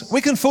toys.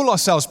 We can fool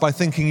ourselves by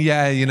thinking,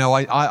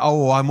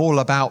 I'm all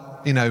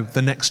about,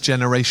 the next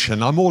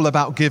generation. I'm all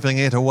about giving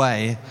it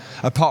away,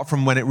 apart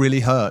from when it really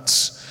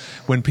hurts,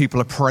 when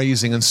people are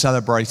praising and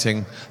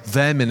celebrating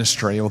their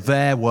ministry or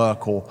their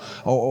work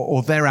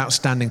or their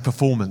outstanding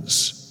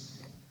performance.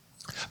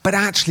 But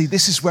actually,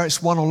 this is where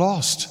it's won or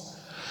lost.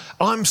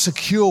 I'm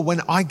secure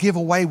when I give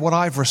away what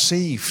I've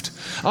received.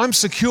 I'm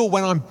secure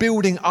when I'm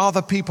building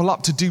other people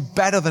up to do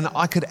better than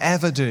I could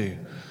ever do.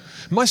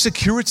 My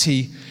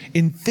security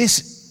in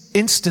this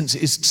instance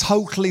is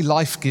totally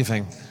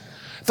life-giving.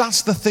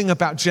 That's the thing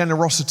about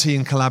generosity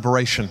and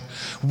collaboration.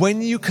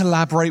 When you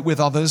collaborate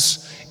with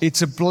others,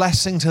 it's a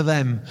blessing to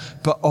them,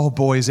 but oh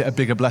boy, is it a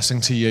bigger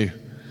blessing to you.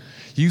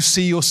 You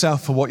see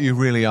yourself for what you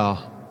really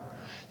are.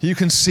 You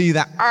can see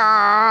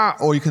that,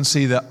 or you can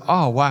see that,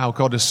 oh wow,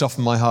 God has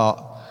softened my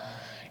heart.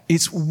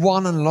 It's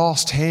won and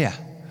lost here.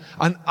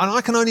 And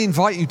I can only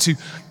invite you to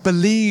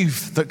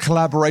believe that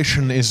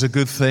collaboration is a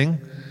good thing,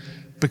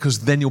 because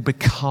then you'll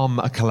become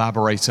a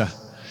collaborator.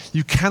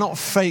 You cannot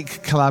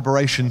fake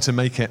collaboration to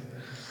make it.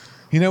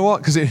 You know what?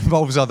 Because it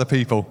involves other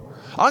people.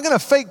 I'm going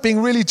to fake being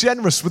really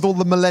generous with all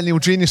the millennial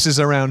geniuses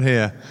around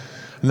here.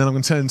 And then I'm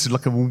going to turn into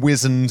a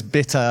wizened,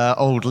 bitter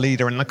old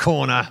leader in the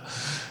corner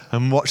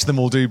and watch them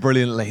all do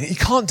brilliantly. You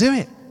can't do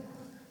it.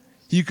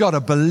 You've got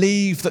to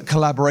believe that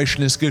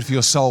collaboration is good for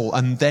your soul,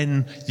 and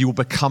then you will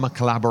become a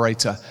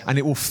collaborator, and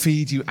it will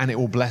feed you and it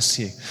will bless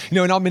you.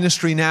 In our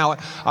ministry now,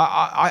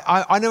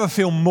 I never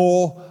feel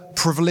more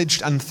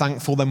privileged and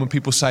thankful than when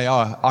people say,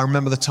 oh, I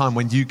remember the time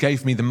when you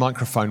gave me the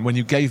microphone, when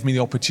you gave me the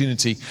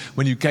opportunity,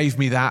 when you gave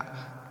me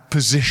that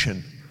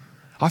position.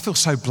 I feel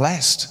so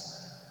blessed.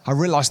 I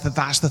realize that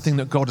that's the thing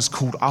that God has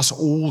called us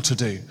all to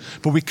do.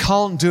 But we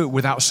can't do it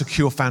without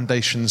secure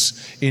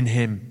foundations in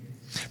Him.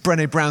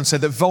 Brené Brown said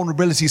that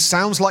vulnerability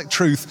sounds like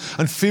truth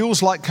and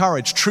feels like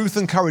courage. Truth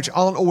and courage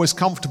aren't always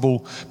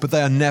comfortable, but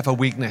they are never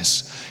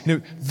weakness.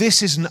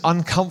 This is an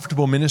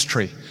uncomfortable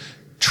ministry.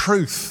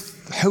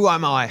 Truth, who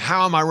am I?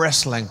 How am I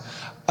wrestling?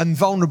 And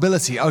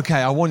vulnerability, okay,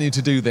 I want you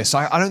to do this.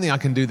 I don't think I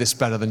can do this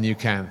better than you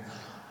can.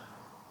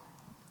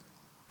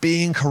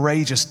 Being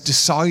courageous,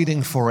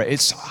 deciding for it,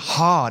 it's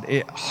hard,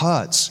 it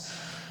hurts.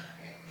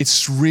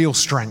 It's real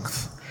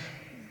strength.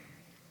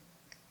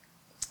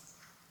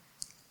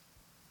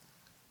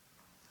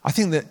 I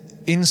think that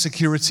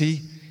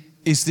insecurity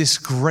is this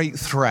great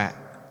threat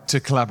to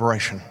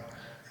collaboration.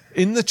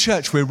 In the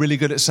church, we're really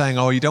good at saying,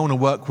 you don't want to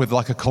work with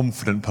like a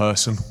confident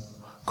person.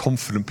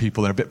 Confident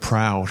people, they're a bit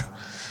proud.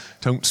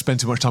 Don't spend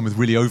too much time with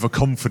really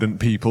overconfident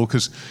people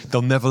because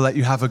they'll never let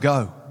you have a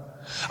go.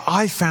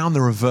 I found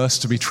the reverse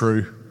to be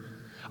true.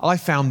 I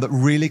found that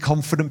really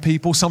confident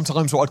people,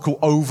 sometimes what I'd call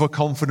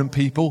overconfident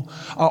people,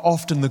 are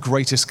often the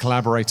greatest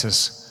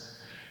collaborators.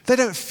 They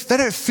don't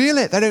feel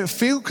it. They don't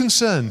feel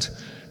concerned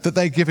that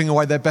they're giving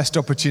away their best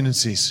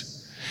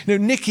opportunities.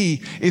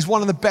 Nicky is one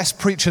of the best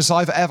preachers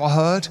I've ever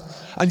heard,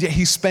 and yet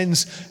he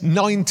spends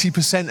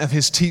 90% of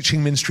his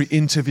teaching ministry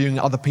interviewing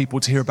other people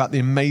to hear about the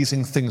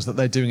amazing things that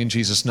they're doing in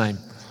Jesus' name.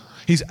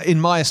 He's, in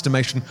my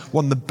estimation,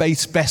 one of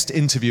the best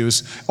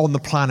interviewers on the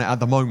planet at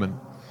the moment.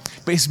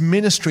 But his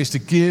ministry is to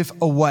give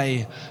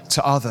away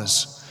to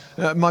others.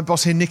 My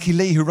boss here, Nicky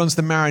Lee, who runs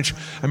the marriage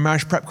and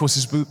marriage prep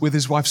courses with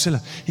his wife,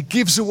 Scylla, he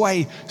gives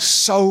away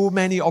so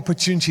many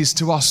opportunities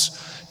to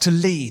us to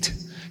lead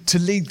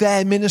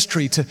their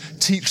ministry, to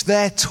teach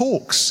their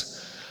talks,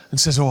 and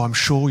says, I'm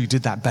sure you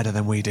did that better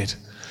than we did.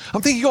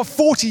 I'm thinking, you've got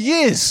 40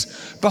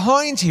 years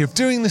behind you of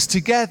doing this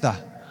together.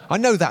 I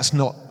know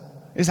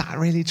is that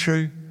really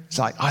true? It's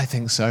like, I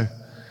think so.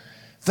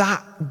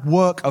 That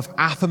work of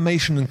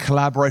affirmation and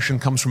collaboration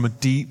comes from a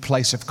deep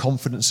place of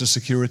confidence and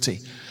security.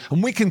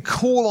 And we can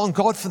call on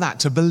God for that,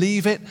 to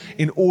believe it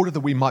in order that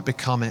we might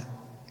become it.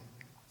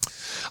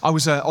 I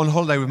was on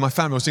holiday with my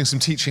family. I was doing some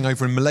teaching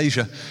over in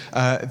Malaysia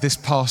this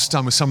past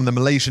time with some of the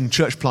Malaysian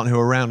church plant who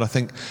were around, I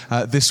think,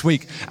 this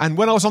week. And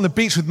when I was on the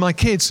beach with my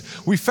kids,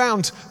 we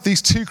found these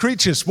two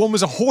creatures. One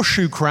was a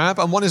horseshoe crab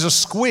and one is a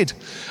squid.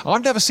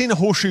 I've never seen a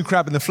horseshoe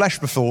crab in the flesh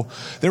before.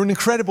 They're an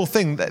incredible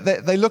thing.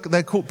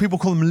 People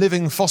call them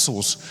living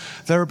fossils.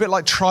 They're a bit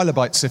like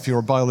trilobites, if you're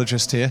a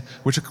biologist here,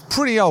 which are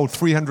pretty old,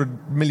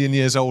 300 million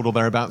years old or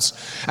thereabouts.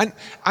 And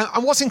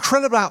what's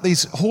incredible about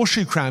these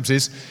horseshoe crabs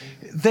is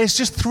there's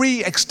just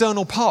three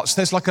external parts.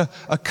 There's like a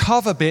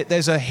cover bit,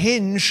 there's a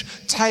hinge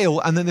tail,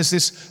 and then there's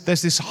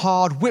this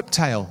hard whip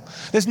tail.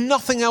 There's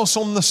nothing else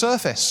on the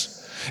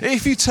surface.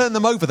 If you turn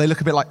them over, they look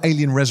a bit like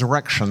Alien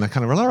Resurrection. They're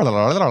kind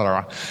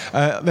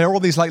of they're all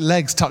these like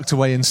legs tucked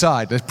away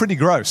inside. They're pretty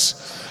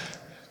gross.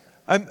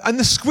 And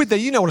the squid there,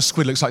 you know what a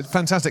squid looks like.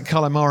 Fantastic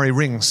calamari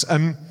rings.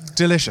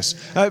 Delicious.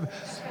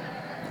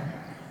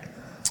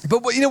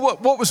 But you know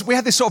what was, we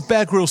had this sort of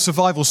Bear Grylls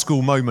survival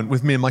school moment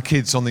with me and my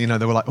kids on the,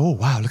 they were like, oh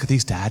wow, look at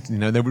these, Dad.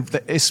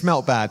 It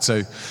smelled bad,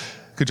 so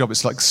good job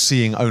it's like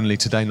seeing only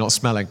today, not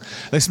smelling.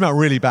 They smell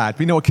really bad, but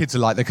you know what kids are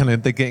like,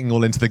 they're getting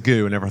all into the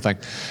goo and everything.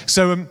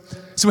 So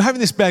we're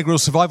having this Bear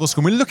Grylls survival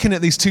school, and we're looking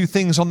at these two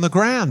things on the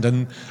ground,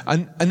 and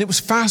it was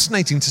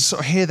fascinating to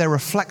sort of hear their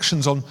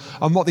reflections on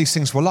what these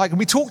things were like. And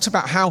we talked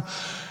about how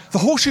the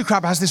horseshoe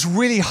crab has this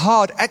really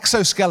hard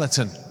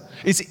exoskeleton.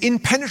 It's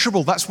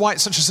impenetrable. That's why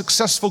it's such a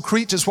successful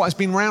creature. It's why it's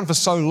been around for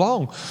so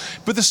long.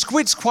 But the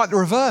squid's quite the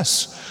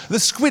reverse. The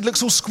squid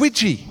looks all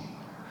squidgy.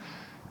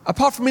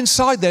 Apart from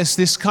inside, there's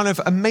this kind of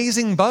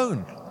amazing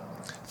bone.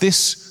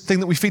 This thing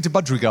that we feed to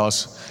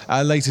budgerigars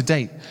at a later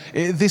date.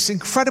 This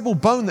incredible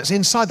bone that's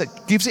inside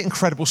that gives it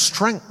incredible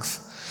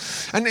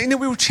strength. And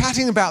we were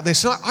chatting about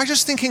this, and I was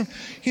just thinking,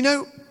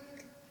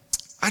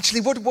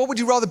 actually, what would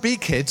you rather be,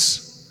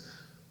 kids?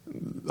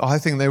 I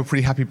think they were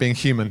pretty happy being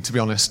human, to be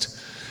honest.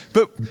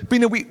 But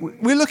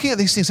we're looking at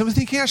these things and we're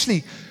thinking,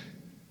 actually,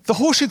 the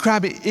horseshoe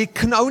crab, it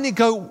can only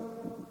go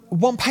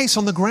one pace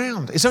on the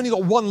ground. It's only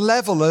got one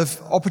level of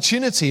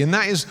opportunity, and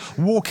that is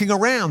walking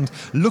around,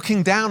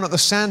 looking down at the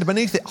sand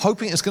beneath it,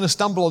 hoping it's going to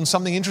stumble on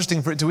something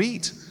interesting for it to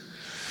eat.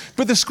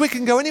 But the squid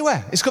can go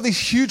anywhere. It's got these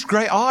huge,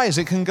 great eyes.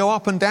 It can go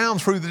up and down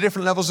through the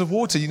different levels of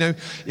water.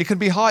 It can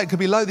be high, it could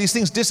be low. These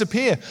things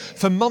disappear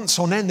for months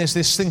on end. There's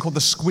this thing called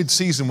the squid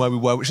season where we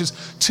were, which is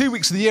 2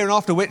 weeks of the year, and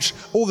after which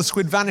all the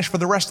squid vanish for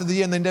the rest of the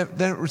year, and they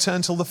don't return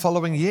until the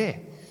following year.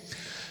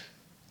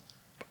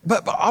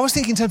 But I was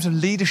thinking in terms of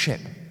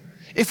leadership.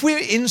 If we're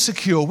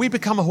insecure, we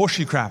become a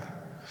horseshoe crab.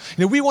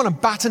 We want to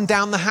batten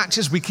down the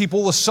hatches. We keep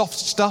all the soft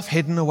stuff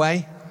hidden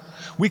away.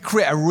 We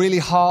create a really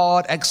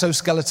hard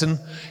exoskeleton,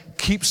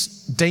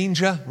 keeps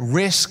danger,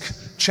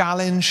 risk,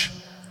 challenge,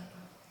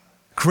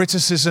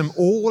 criticism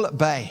all at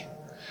bay.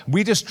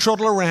 We just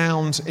trottle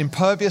around,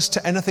 impervious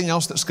to anything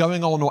else that's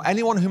going on or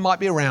anyone who might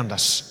be around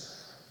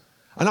us.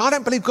 And I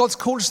don't believe God's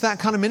called us to that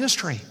kind of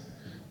ministry.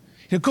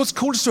 God's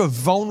called us to a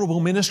vulnerable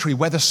ministry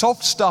where the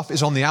soft stuff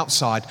is on the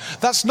outside.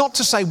 That's not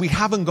to say we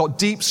haven't got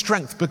deep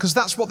strength, because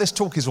that's what this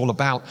talk is all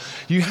about.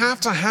 You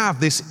have to have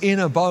this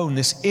inner bone,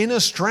 this inner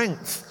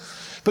strength.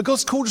 But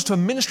God's called us to a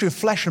ministry of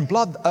flesh and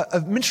blood,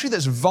 a ministry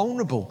that's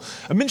vulnerable,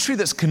 a ministry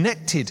that's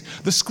connected.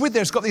 The squid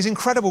there's got these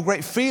incredible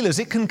great feelers.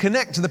 It can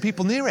connect to the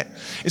people near it.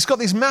 It's got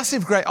these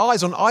massive great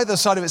eyes on either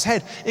side of its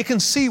head. It can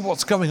see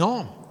what's going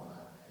on.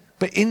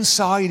 But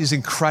inside is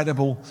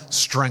incredible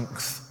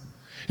strength.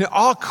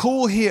 Our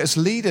call here as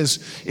leaders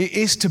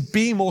is to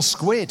be more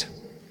squid.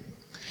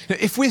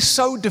 If we're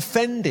so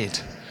defended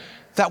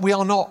that we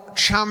are not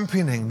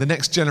championing the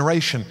next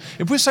generation,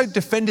 if we're so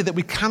defended that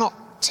we cannot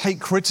take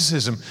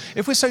criticism,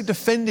 if we're so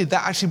defended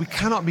that actually we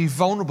cannot be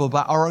vulnerable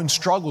about our own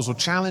struggles or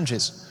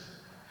challenges,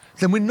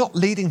 then we're not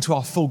leading to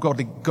our full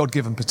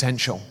God-given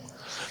potential.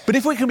 But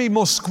if we can be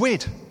more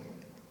squid,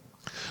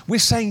 we're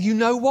saying, you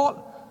know what?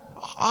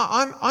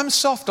 I'm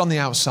soft on the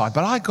outside,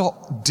 but I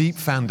got deep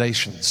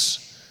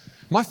foundations.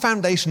 My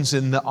foundation's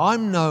in that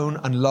I'm known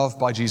and loved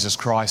by Jesus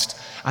Christ,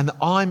 and that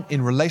I'm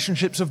in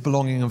relationships of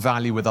belonging and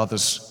value with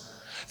others.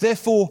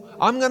 Therefore,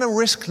 I'm going to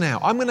risk now.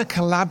 I'm going to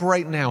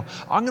collaborate now.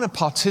 I'm going to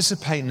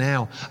participate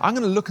now. I'm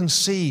going to look and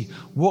see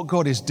what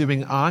God is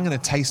doing. I'm going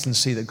to taste and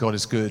see that God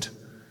is good.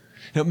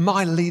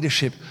 My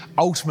leadership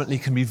ultimately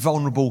can be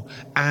vulnerable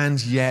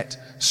and yet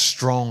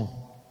strong.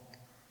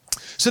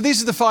 So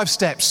these are the 5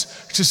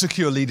 steps to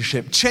secure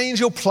leadership.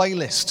 Change your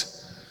playlist.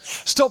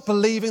 Stop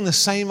believing the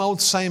same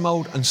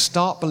old, and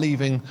start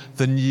believing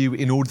the new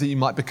in order that you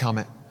might become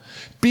it.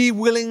 Be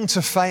willing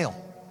to fail.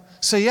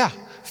 Say, yeah,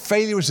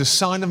 failure is a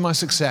sign of my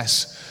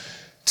success.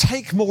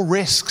 Take more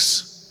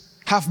risks.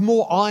 Have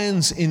more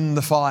irons in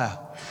the fire.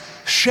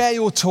 Share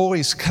your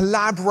toys.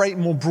 Collaborate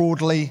more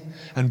broadly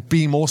and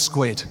be more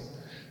squid.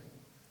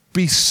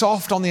 Be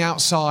soft on the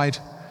outside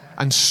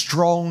and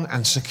strong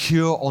and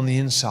secure on the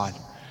inside.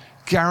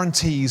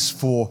 Guarantees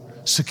for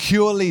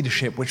secure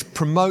leadership which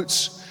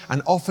promotes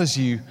and offers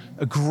you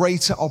a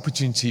greater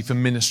opportunity for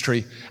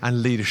ministry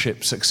and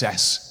leadership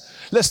success.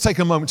 Let's take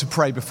a moment to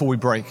pray before we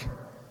break.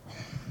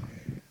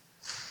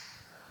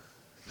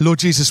 Lord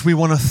Jesus, we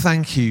want to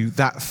thank you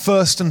that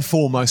first and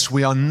foremost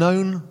we are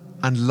known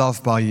and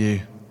loved by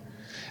you.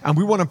 And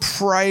we want to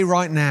pray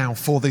right now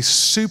for this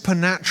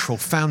supernatural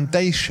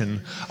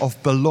foundation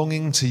of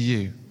belonging to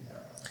you.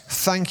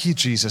 Thank you,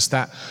 Jesus,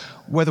 that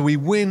whether we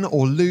win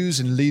or lose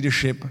in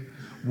leadership,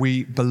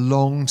 we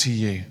belong to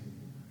you.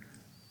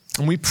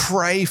 And we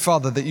pray,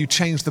 Father, that you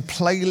change the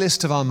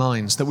playlist of our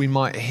minds, that we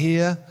might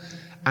hear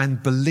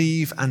and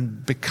believe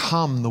and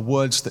become the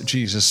words that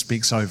Jesus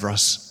speaks over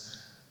us.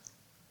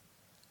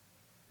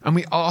 And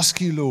we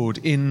ask you, Lord,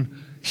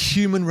 in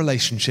human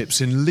relationships,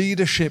 in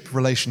leadership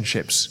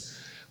relationships,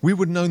 we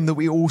would know that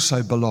we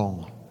also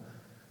belong,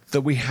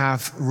 that we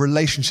have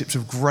relationships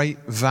of great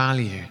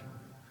value,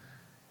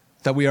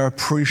 that we are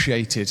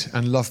appreciated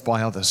and loved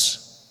by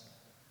others.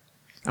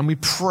 And we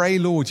pray,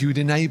 Lord, you would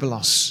enable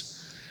us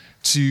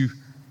to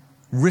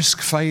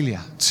risk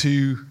failure,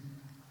 to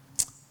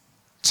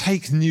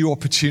take new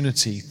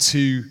opportunity,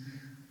 to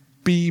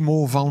be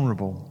more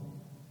vulnerable,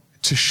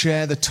 to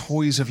share the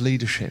toys of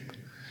leadership.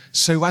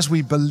 So as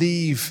we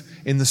believe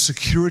in the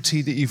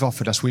security that you've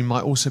offered us, we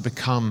might also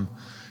become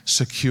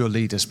secure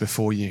leaders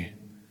before you.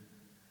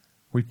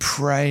 We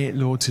pray,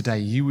 Lord, today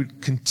you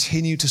would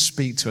continue to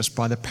speak to us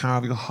by the power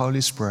of your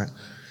Holy Spirit,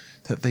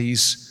 that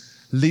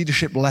these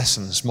leadership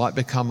lessons might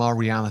become our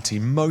reality.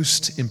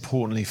 Most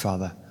importantly,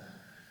 Father,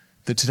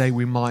 that today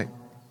we might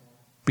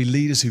be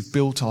leaders who've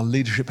built our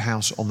leadership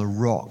house on the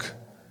rock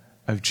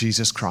of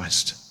Jesus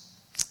Christ.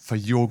 For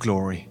your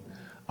glory.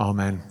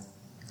 Amen.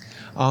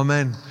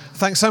 Amen.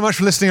 Thanks so much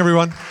for listening,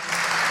 everyone.